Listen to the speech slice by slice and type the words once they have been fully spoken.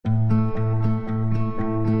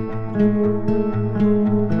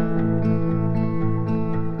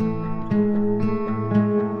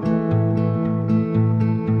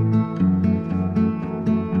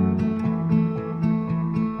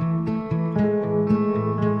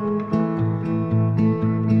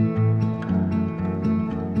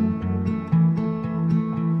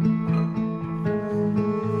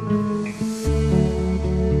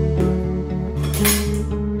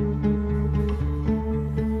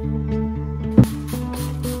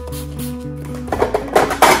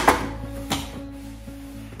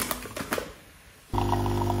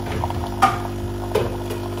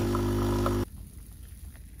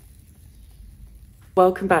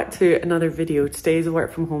Welcome back to another video. Today is a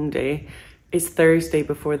work from home day. It's Thursday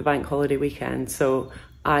before the bank holiday weekend, so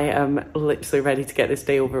I am literally ready to get this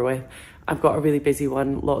day over with. I've got a really busy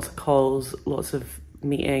one, lots of calls, lots of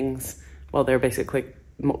meetings. Well, they're basically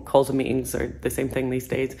calls and meetings are the same thing these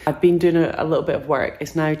days. I've been doing a little bit of work.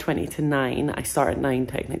 It's now 20 to 9. I start at 9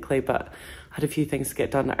 technically, but I had a few things to get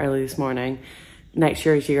done early this morning. Next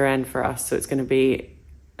year is year end for us, so it's going to be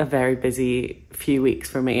a very busy few weeks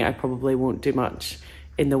for me. I probably won't do much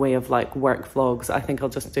in the way of like work vlogs. I think I'll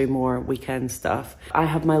just do more weekend stuff. I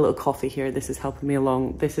have my little coffee here. This is helping me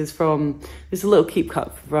along. This is a little keep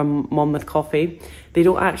cup from Monmouth Coffee. They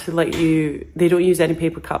don't actually they don't use any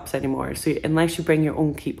paper cups anymore. So unless you bring your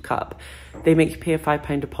own keep cup, they make you pay a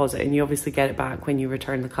 £5 deposit and you obviously get it back when you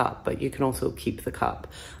return the cup, but you can also keep the cup.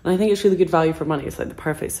 And I think it's really good value for money. It's like the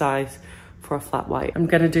perfect size for a flat white. I'm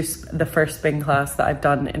gonna do the first spin class that I've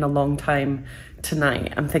done in a long time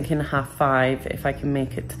tonight. I'm thinking 5:30 if I can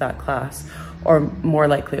make it to that class, or more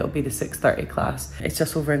likely it'll be the 6:30 class. It's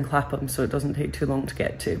just over in Clapham, so it doesn't take too long to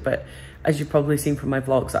get to. But as you've probably seen from my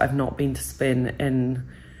vlogs, I've not been to spin in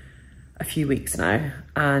a few weeks now,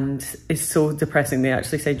 and it's so depressing. They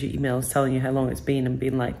actually send you emails telling you how long it's been and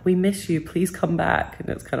being like, we miss you, please come back. And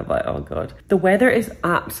it's kind of like, oh God. The weather is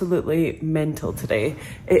absolutely mental today.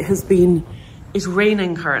 It's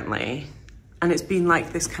raining currently, and it's been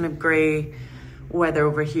like this kind of grey weather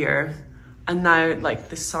over here, and now like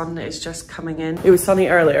the sun is just coming in. It was sunny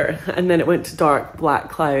earlier and then it went to dark black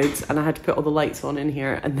clouds and I had to put all the lights on in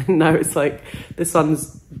here, and then now it's like the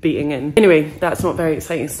sun's beating in. Anyway, that's not very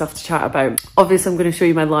exciting stuff to chat about. Obviously I'm going to show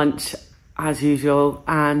you my lunch as usual,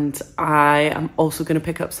 and I am also going to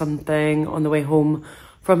pick up something on the way home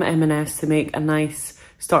from M&S to make a nice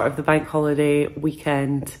start of the bank holiday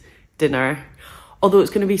weekend dinner. Although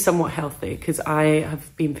it's going to be somewhat healthy, because I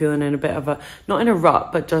have been feeling in a bit of a, not in a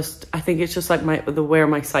rut, but just, I think it's just like where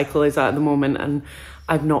my cycle is at the moment, and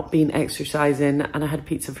I've not been exercising, and I had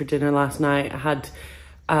pizza for dinner last night. I had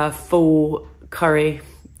a faux curry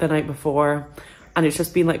the night before, and it's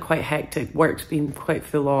just been like quite hectic. Work's been quite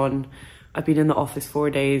full on. I've been in the office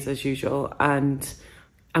 4 days as usual, and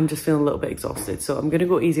I'm just feeling a little bit exhausted. So I'm going to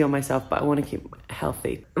go easy on myself, but I want to keep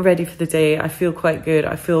healthy. Ready for the day. I feel quite good.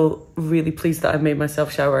 I feel really pleased that I made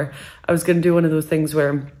myself shower. I was going to do one of those things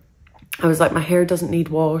where I was like, my hair doesn't need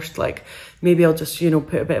washed. Like maybe I'll just,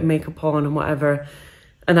 put a bit of makeup on and whatever.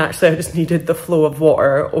 And actually I just needed the flow of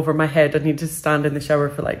water over my head. I needed to stand in the shower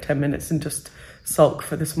for like 10 minutes and just sulk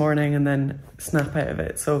for this morning and then snap out of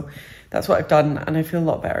it. So that's what I've done, and I feel a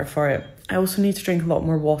lot better for it. I also need to drink a lot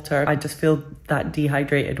more water. I just feel that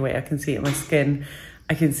dehydrated way. I can see it in my skin.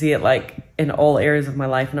 I can see it like in all areas of my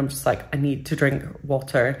life, and I'm just like, I need to drink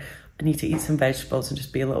water. I need to eat some vegetables and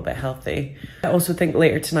just be a little bit healthy. I also think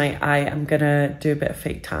later tonight I am gonna do a bit of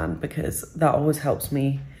fake tan, because that always helps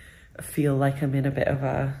me feel like I'm in a bit of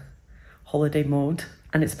a holiday mode,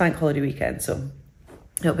 and it's bank holiday weekend, so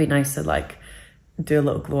it'll be nice to like do a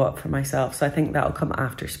little glow up for myself. So I think that'll come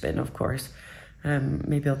after spin, of course.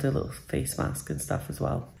 Maybe I'll do a little face mask and stuff as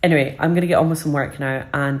well. Anyway, I'm gonna get on with some work now,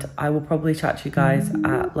 and I will probably chat to you guys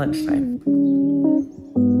at lunchtime.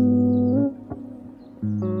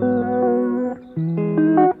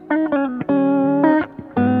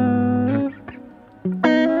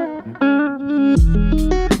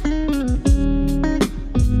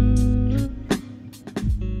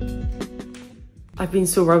 I've been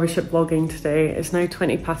so rubbish at vlogging today. It's now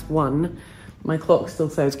 1:20. My clock still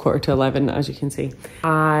says 11:15, as you can see.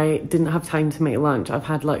 I didn't have time to make lunch. I've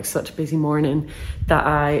had like such a busy morning that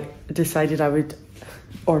I decided I would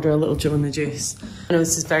order a little Joe and the Juice. I know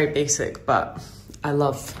this is very basic, but I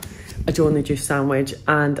love a Joe and the Juice sandwich,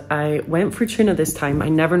 and I went for tuna this time. I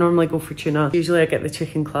never normally go for tuna. Usually I get the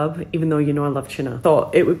chicken club, even though I love tuna.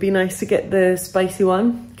 Thought it would be nice to get the spicy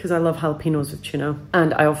one, because I love jalapenos with tuna,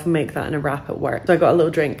 and I often make that in a wrap at work. So I got a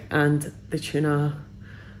little drink and the tuna,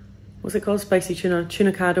 what's it called? Spicy tuna,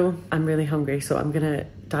 tunacado. I'm really hungry, so I'm gonna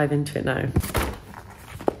dive into it now.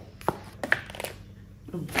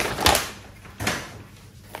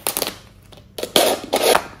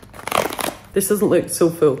 This doesn't look so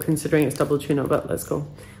full considering it's double tuna, but let's go.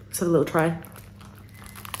 Let's have a little try.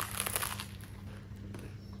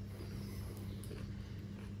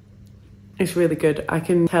 It's really good. I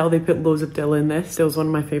can tell they put loads of dill in this. Dill's one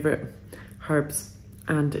of my favourite herbs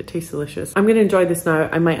and it tastes delicious. I'm gonna enjoy this now.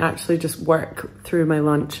 I might actually just work through my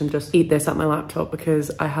lunch and just eat this at my laptop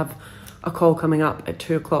because I have a call coming up at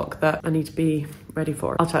 2 o'clock that I need to be ready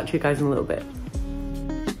for. I'll chat to you guys in a little bit.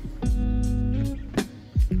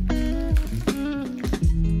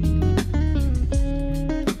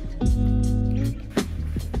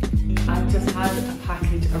 I've just had a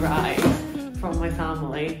package arrive from my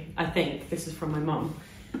family. I think this is from my mum.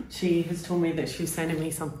 She has told me that she's sending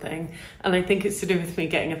me something and I think it's to do with me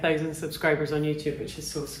getting 1,000 subscribers on YouTube, which is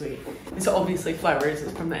so sweet. It's obviously flowers.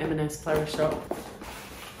 It's from the M&S flower shop.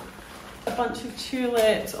 A bunch of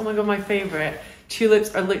tulips. Oh my god, my favourite.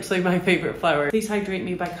 Tulips are literally my favourite flower. Please hydrate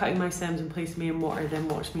me by cutting my stems and placing me in water, then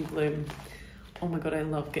watch me bloom. Oh my god, I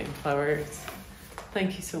love getting flowers.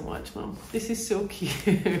 Thank you so much, Mum. This is so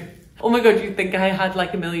cute. Oh my god, you'd think I had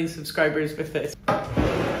like 1 million subscribers with this.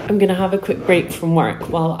 I'm gonna have a quick break from work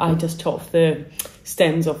while I just top the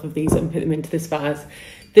stems off of these and put them into this vase.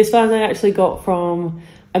 This vase I actually got from,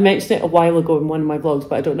 I mentioned it a while ago in one of my vlogs,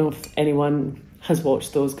 but I don't know if anyone has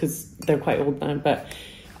watched those because they're quite old now, but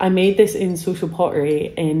I made this in Social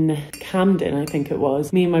Pottery in Camden, I think it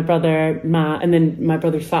was. Me and my brother Matt, and then my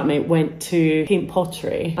brother's flatmate went to Paint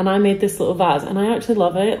Pottery and I made this little vase and I actually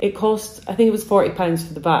love it. It cost, I think it was £40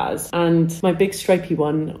 for the vase, and my big stripy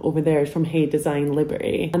one over there is from Hay Design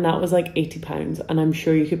Liberty and that was like £80, and I'm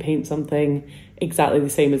sure you could paint something exactly the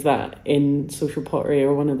same as that in Social Pottery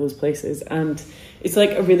or one of those places, and it's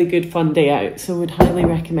like a really good fun day out, so I would highly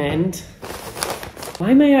recommend. Why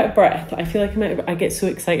am I out of breath? I feel like I get so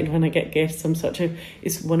excited when I get gifts.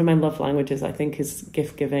 It's one of my love languages, I think, is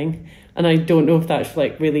gift giving. And I don't know if that's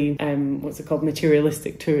like really, what's it called,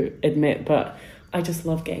 materialistic to admit, but I just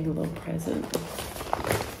love getting a little present.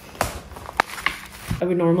 I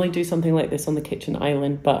would normally do something like this on the kitchen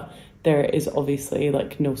island, but there is obviously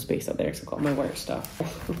like no space up there, so I've got my work stuff.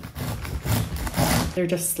 They're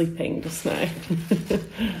just sleeping just now.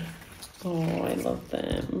 Oh, I love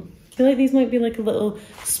them. I feel like these might be like a little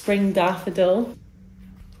spring daffodil.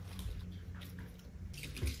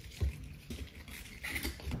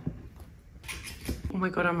 Oh my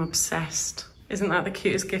god, I'm obsessed. Isn't that the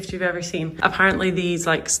cutest gift you've ever seen? Apparently these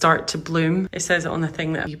like start to bloom. It says on the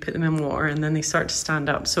thing that you put them in water and then they start to stand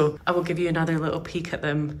up. So I will give you another little peek at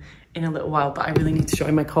them in a little while, but I really need to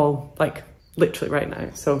join my call like literally right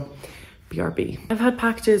now. So BRB. I've had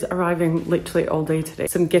packages arriving literally all day today.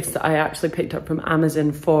 Some gifts that I actually picked up from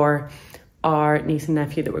Amazon for our niece and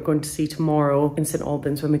nephew that we're going to see tomorrow in St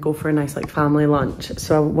Albans when we go for a nice like family lunch.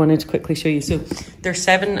 So I wanted to quickly show you. So they're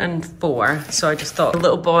 7 and 4. So I just thought the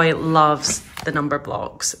little boy loves the number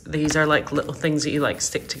blocks. These are like little things that you like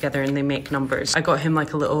stick together and they make numbers. I got him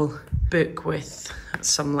like a little book with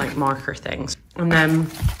some like marker things, and then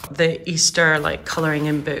the Easter like colouring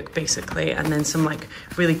in book basically, and then some like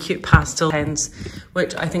really cute pastel pens,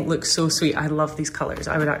 which I think looks so sweet. I love these colours.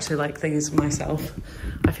 I would actually like these myself.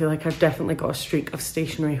 I feel like I've definitely got a streak of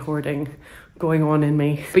stationery hoarding going on in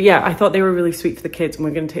me. But yeah, I thought they were really sweet for the kids and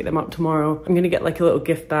we're going to take them up tomorrow. I'm going to get like a little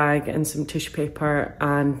gift bag and some tissue paper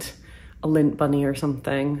and a lint bunny or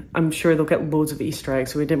something. I'm sure they'll get loads of Easter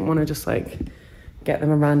eggs, so we didn't want to just like get them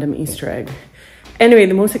a random Easter egg. Anyway,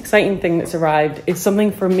 the most exciting thing that's arrived is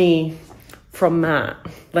something for me from Matt.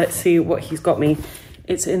 Let's see what he's got me.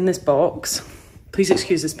 It's in this box. Please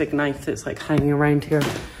excuse this big knife that's like hanging around here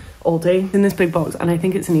all day. It's in this big box and I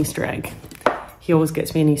think it's an Easter egg. He always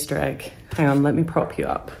gets me an Easter egg. Hang on, let me prop you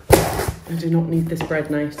up. I do not need this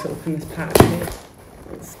bread knife to open this pack here.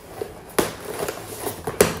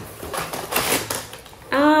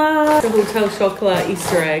 Ah, the Hotel Chocolat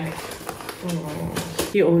Easter egg. Oh.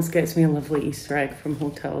 He always gets me a lovely Easter egg from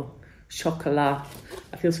Hotel Chocolat.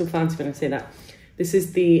 I feel so fancy when I say that. This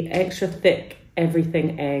is the extra thick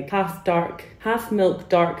everything egg. Half milk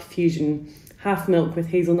dark fusion. Half milk with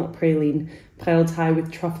hazelnut praline. Piled high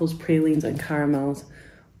with truffles, pralines and caramels.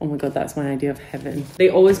 Oh my god, that's my idea of heaven. They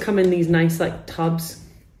always come in these nice like tubs.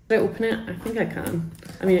 Can I open it? I think I can.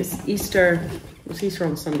 I mean, it's Easter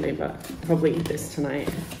on Sunday, but I'll probably eat this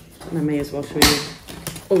tonight. And I may as well show you.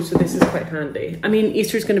 Oh, so this is quite handy. I mean,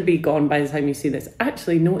 Easter's going to be gone by the time you see this.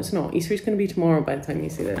 Actually, no, it's not. Easter's going to be tomorrow by the time you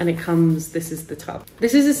see this. And it comes, this is the tub.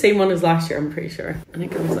 This is the same one as last year, I'm pretty sure. And it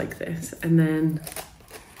goes like this. And then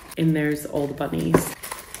in there's all the bunnies.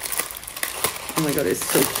 Oh my god, it's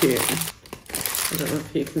so cute. I don't know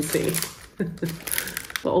if you can see.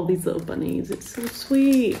 But all these little bunnies, it's so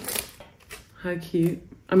sweet. How cute.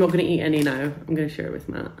 I'm not going to eat any now. I'm going to share it with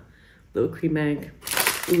Matt. little cream egg.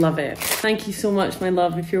 Love it. Thank you so much, my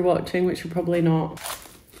love, if you're watching, which you're probably not.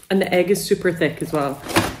 And the egg is super thick as well.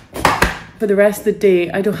 For the rest of the day,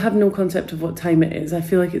 I don't have no concept of what time it is. I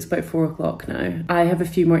feel like it's about 4 o'clock now. I have a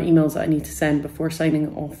few more emails that I need to send before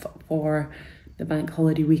signing off for the bank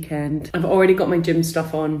holiday weekend. I've already got my gym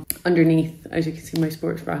stuff on underneath, as you can see, my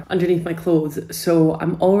sports bra, underneath my clothes. So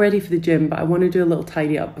I'm all ready for the gym, but I want to do a little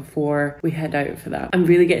tidy up before we head out for that. I'm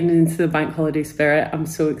really getting into the bank holiday spirit. I'm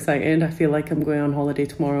so excited. I feel like I'm going on holiday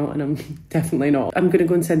tomorrow, and I'm definitely not. I'm gonna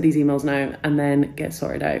go and send these emails now and then get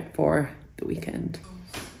sorted out for the weekend.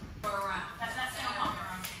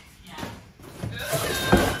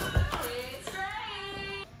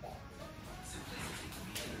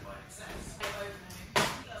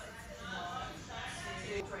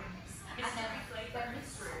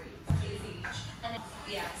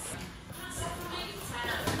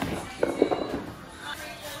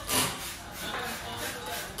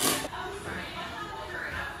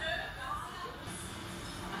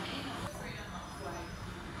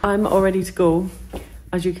 I'm all ready to go.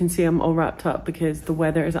 As you can see, I'm all wrapped up because the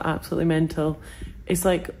weather is absolutely mental. It's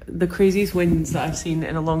like the craziest winds that I've seen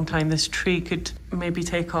in a long time. This tree could maybe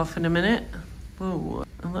take off in a minute. Whoa,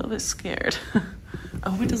 I'm a little bit scared. I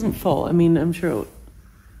hope it doesn't fall. I mean, I'm sure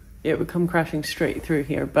it would come crashing straight through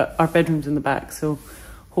here, but our bedroom's in the back, so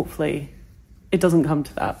hopefully it doesn't come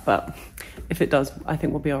to that, but if it does, I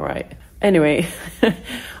think we'll be all right. Anyway,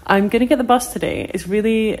 I'm gonna get the bus today. It's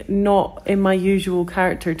really not in my usual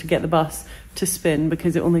character to get the bus to Spin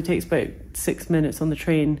because it only takes about 6 minutes on the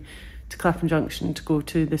train to Clapham Junction to go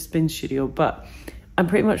to the spin studio, but I'm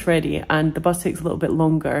pretty much ready, and the bus takes a little bit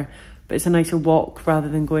longer, but it's a nicer walk rather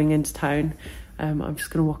than going into town. I'm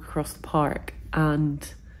just gonna walk across the park and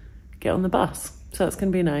get on the bus, so that's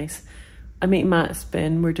gonna be nice. I'm meeting Matt at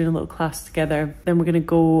Spin, we're doing a little class together. Then we're gonna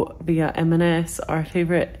go via M&S, our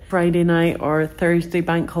favourite Friday night or Thursday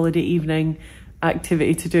bank holiday evening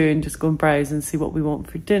activity to do, and just go and browse and see what we want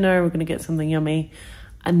for dinner. We're gonna get something yummy.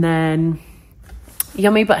 And then,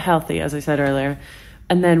 yummy but healthy, as I said earlier.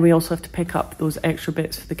 And then we also have to pick up those extra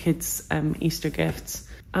bits for the kids' Easter gifts.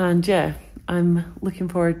 And yeah, I'm looking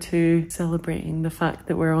forward to celebrating the fact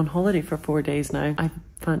that we're on holiday for 4 days now. I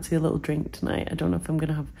fancy a little drink tonight. I don't know if I'm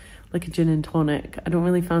gonna have like a gin and tonic. I don't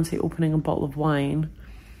really fancy opening a bottle of wine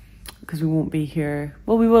because we won't be here.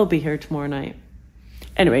 Well, we will be here tomorrow night.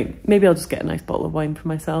 Anyway, maybe I'll just get a nice bottle of wine for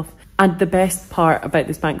myself. And the best part about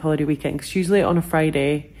this bank holiday weekend, because usually on a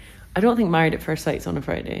Friday, I don't think Married at First Sight's on a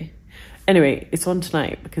Friday. Anyway, it's on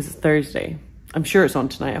tonight because it's Thursday. I'm sure it's on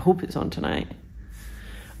tonight. I hope it's on tonight.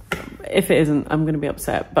 If it isn't, I'm going to be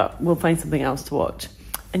upset, but we'll find something else to watch.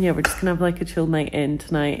 And yeah, we're just going to have like a chill night in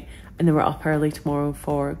tonight. And then we're up early tomorrow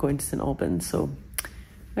for going to St Albans. So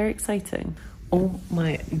very exciting. Oh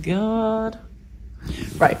my God.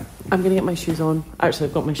 Right, I'm going to get my shoes on. Actually,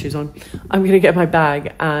 I've got my shoes on. I'm going to get my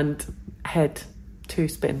bag and head to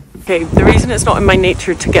Spin. Okay, the reason it's not in my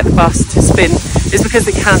nature to get the bus to Spin is because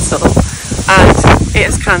they cancel. And it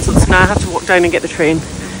is cancelled, so now I have to walk down and get the train.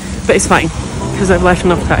 But it's fine, because I've left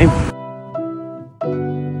enough time.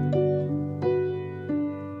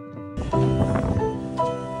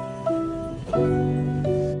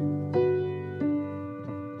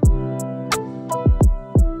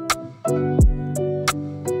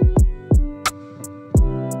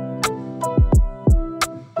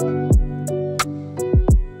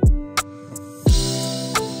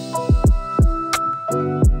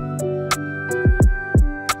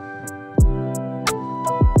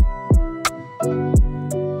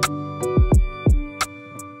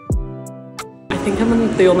 I think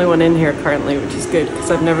I'm the only one in here currently, which is good because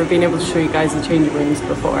I've never been able to show you guys the changing rooms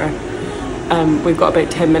before. We've got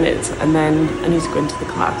about 10 minutes and then I need to go into the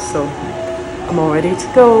class, so I'm all ready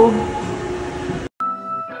to go.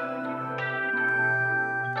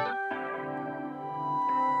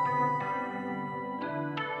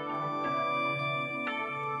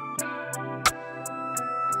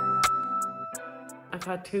 I've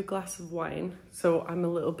had 2 glasses of wine, so I'm a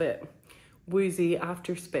little bit woozy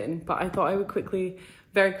after Spin, but I thought I would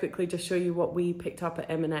very quickly just show you what we picked up at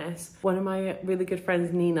M&S. One of my really good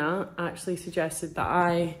friends, Nina, actually suggested that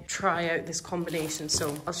I try out this combination,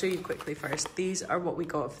 so I'll show you quickly first. These are what we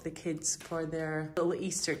got for the kids for their little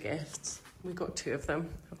Easter gifts. We got 2 of them,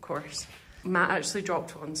 of course. Matt actually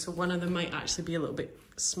dropped one, so one of them might actually be a little bit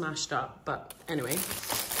smashed up, but anyway.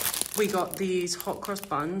 We got these hot cross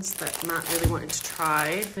buns that Matt really wanted to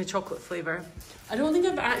try, the chocolate flavour. I don't think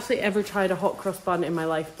I've actually ever tried a hot cross bun in my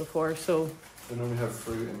life before, so. They normally have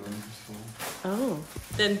fruit in them. So. Oh.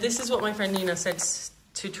 Then this is what my friend Nina said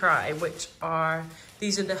to try, which are,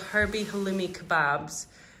 these are the Herbie Halloumi kebabs.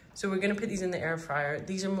 So we're gonna put these in the air fryer.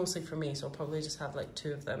 These are mostly for me, so I'll probably just have like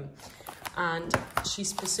 2 of them. And she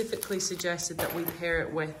specifically suggested that we pair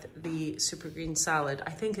it with the super green salad.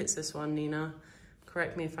 I think it's this one, Nina.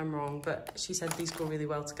 Correct me if I'm wrong, but she said these go really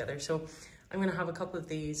well together. So I'm gonna have a couple of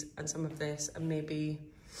these and some of this and maybe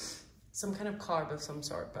some kind of carb of some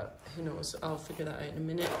sort, but who knows? I'll figure that out in a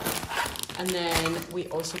minute. And then we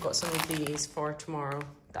also got some of these for tomorrow.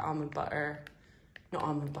 The almond butter, not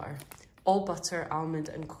almond butter, all butter, almond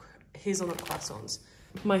and hazelnut croissants.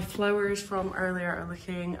 My flowers from earlier are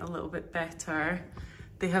looking a little bit better.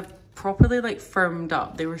 They have properly like firmed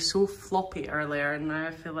up. They were so floppy earlier and now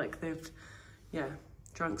I feel like they've, yeah,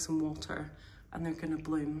 drunk some water and they're gonna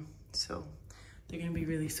bloom. So they're gonna be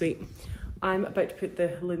really sweet. I'm about to put the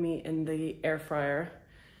halloumi in the air fryer.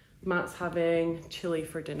 Matt's having chili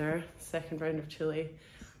for dinner, 2nd round of chili.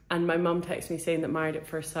 And my mum texted me saying that Married at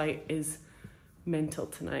First Sight is mental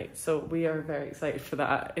tonight. So we are very excited for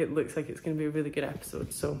that. It looks like it's gonna be a really good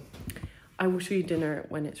episode. So I will show you dinner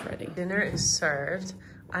when it's ready. Dinner is served.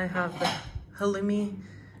 I have the halloumi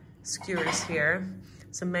skewers here,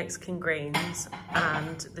 some Mexican grains,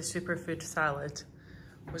 and the superfood salad,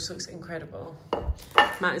 which looks incredible.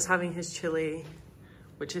 Matt is having his chili,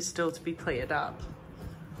 which is still to be plated up.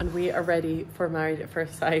 And we are ready for Married at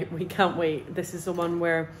First Sight. We can't wait. This is the one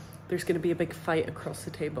where there's going to be a big fight across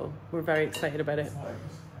the table. We're very excited about it.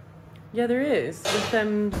 Yeah, there is, with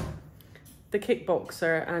the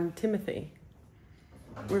kickboxer and Timothy.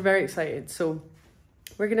 We're very excited. So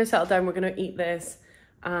we're going to settle down. We're going to eat this.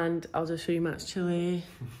 And I'll just show you Matt's chili.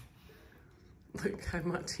 Look how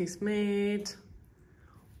much he's made.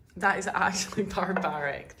 That is actually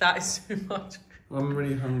barbaric. That is too much. I'm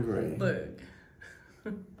really hungry. Look.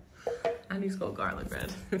 And he's got garlic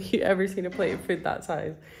bread. Have you ever seen a plate of food that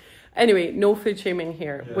size? Anyway, no food shaming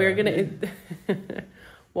here. Yeah, we're gonna...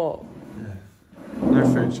 What? Yeah.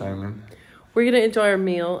 No food shaming. We're gonna enjoy our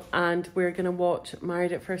meal and we're gonna watch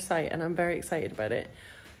Married at First Sight and I'm very excited about it.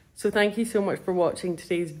 So thank you so much for watching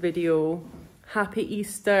today's video. Happy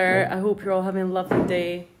Easter. Yeah. I hope you're all having a lovely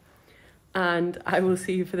day. And I will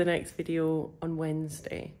see you for the next video on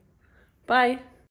Wednesday. Bye.